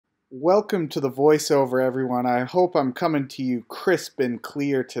Welcome to the voiceover, everyone. I hope I'm coming to you crisp and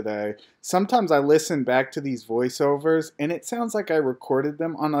clear today. Sometimes I listen back to these voiceovers and it sounds like I recorded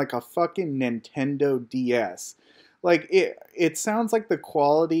them on like a fucking Nintendo DS. Like it sounds like the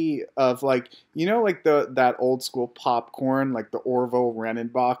quality of like that old school popcorn, like the Orville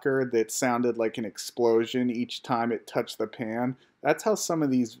Redenbacher that sounded like an explosion each time it touched the pan. That's how some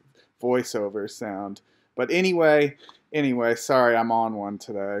of these voiceovers sound. But anyway, sorry I'm on one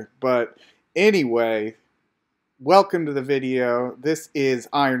today. But anyway, welcome to the video. This is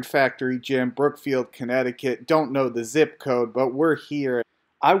Iron Factory Gym, Brookfield, Connecticut. Don't know the zip code, but we're here.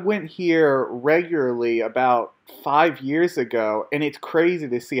 I went here regularly about 5 years ago, and it's crazy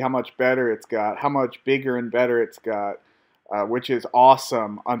to see how much better it's got, how much bigger and better it's got, which is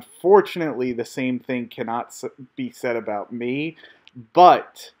awesome. Unfortunately, the same thing cannot be said about me,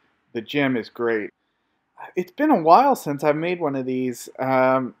 but the gym is great. It's been a while since I've made one of these.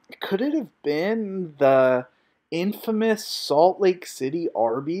 Could it have been the infamous Salt Lake City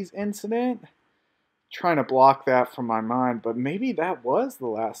Arby's incident? Trying to block that from my mind, but maybe that was the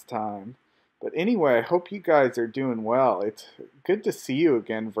last time. But anyway, I hope you guys are doing well. It's good to see you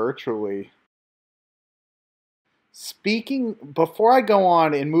again virtually. Before I go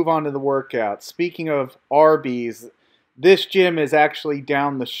on and move on to the workout, speaking of Arby's, this gym is actually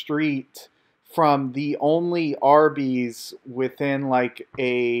down the street from the only Arby's within like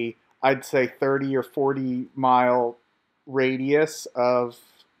I'd say 30 or 40 mile radius of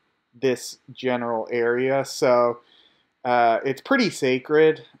this general area. So it's pretty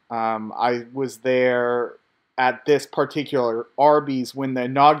sacred. I was there at this particular Arby's when the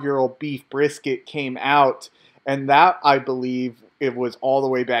inaugural beef brisket came out, and that, I believe, it was all the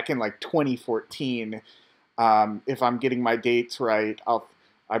way back in like 2014. If I'm getting my dates right,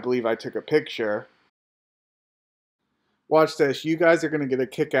 I believe I took a picture. Watch this. You guys are going to get a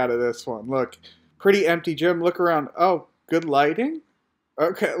kick out of this one. Look, pretty empty gym. Look around. Oh, good lighting?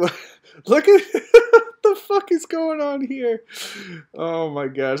 Okay, look at what the fuck is going on here. Oh my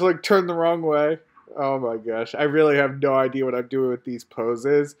gosh. Like, turn the wrong way. Oh my gosh. I really have no idea what I'm doing with these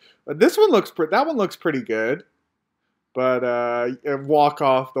poses. But this one that one looks pretty good. But the walk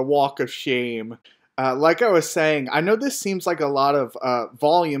of shame. Like I was saying, I know this seems like a lot of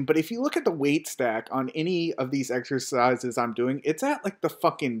volume, but if you look at the weight stack on any of these exercises I'm doing, it's at like the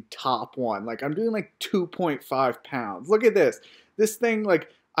fucking top one. Like I'm doing like 2.5 pounds. Look at this. This thing, like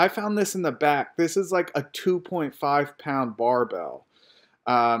I found this in the back. This is like a 2.5 pound barbell.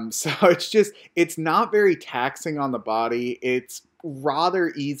 So it's not very taxing on the body. It's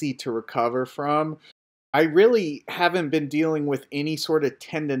rather easy to recover from. I really haven't been dealing with any sort of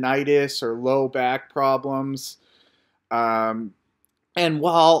tendonitis or low back problems. Um, and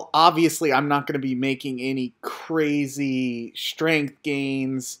while obviously I'm not going to be making any crazy strength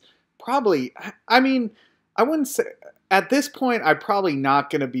gains, probably, I mean, I wouldn't say, at this point, I'm probably not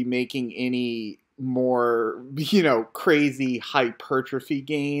going to be making any more, crazy hypertrophy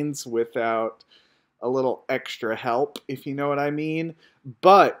gains without a little extra help, if you know what I mean.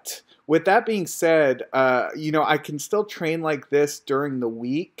 But with that being said, I can still train like this during the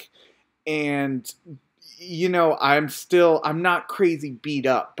week, and I'm not crazy beat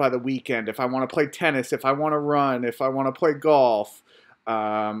up by the weekend. If I want to play tennis, if I want to run, if I want to play golf,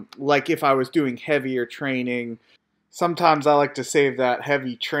 like if I was doing heavier training, sometimes I like to save that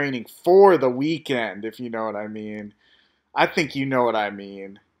heavy training for the weekend, if you know what I mean. I think you know what I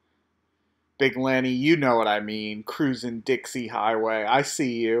mean. Big Lenny, you know what I mean. Cruising Dixie Highway. I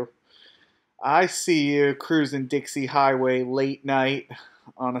see you. I see you cruising Dixie Highway late night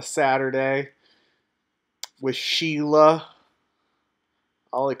on a Saturday with Sheila.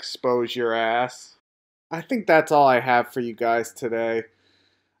 I'll expose your ass. I think that's all I have for you guys today.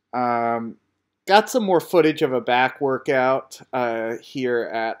 Got some more footage of a back workout here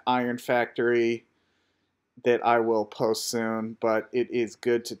at Iron Factory that I will post soon, but it is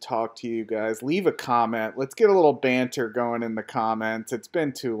good to talk to you guys. Leave a comment. Let's get a little banter going in the comments. It's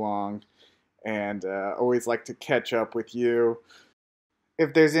been too long, and always like to catch up with you.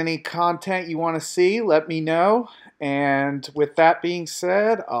 If there's any content you want to see, let me know. And with that being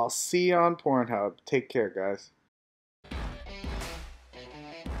said, I'll see you on Pornhub. Take care, guys.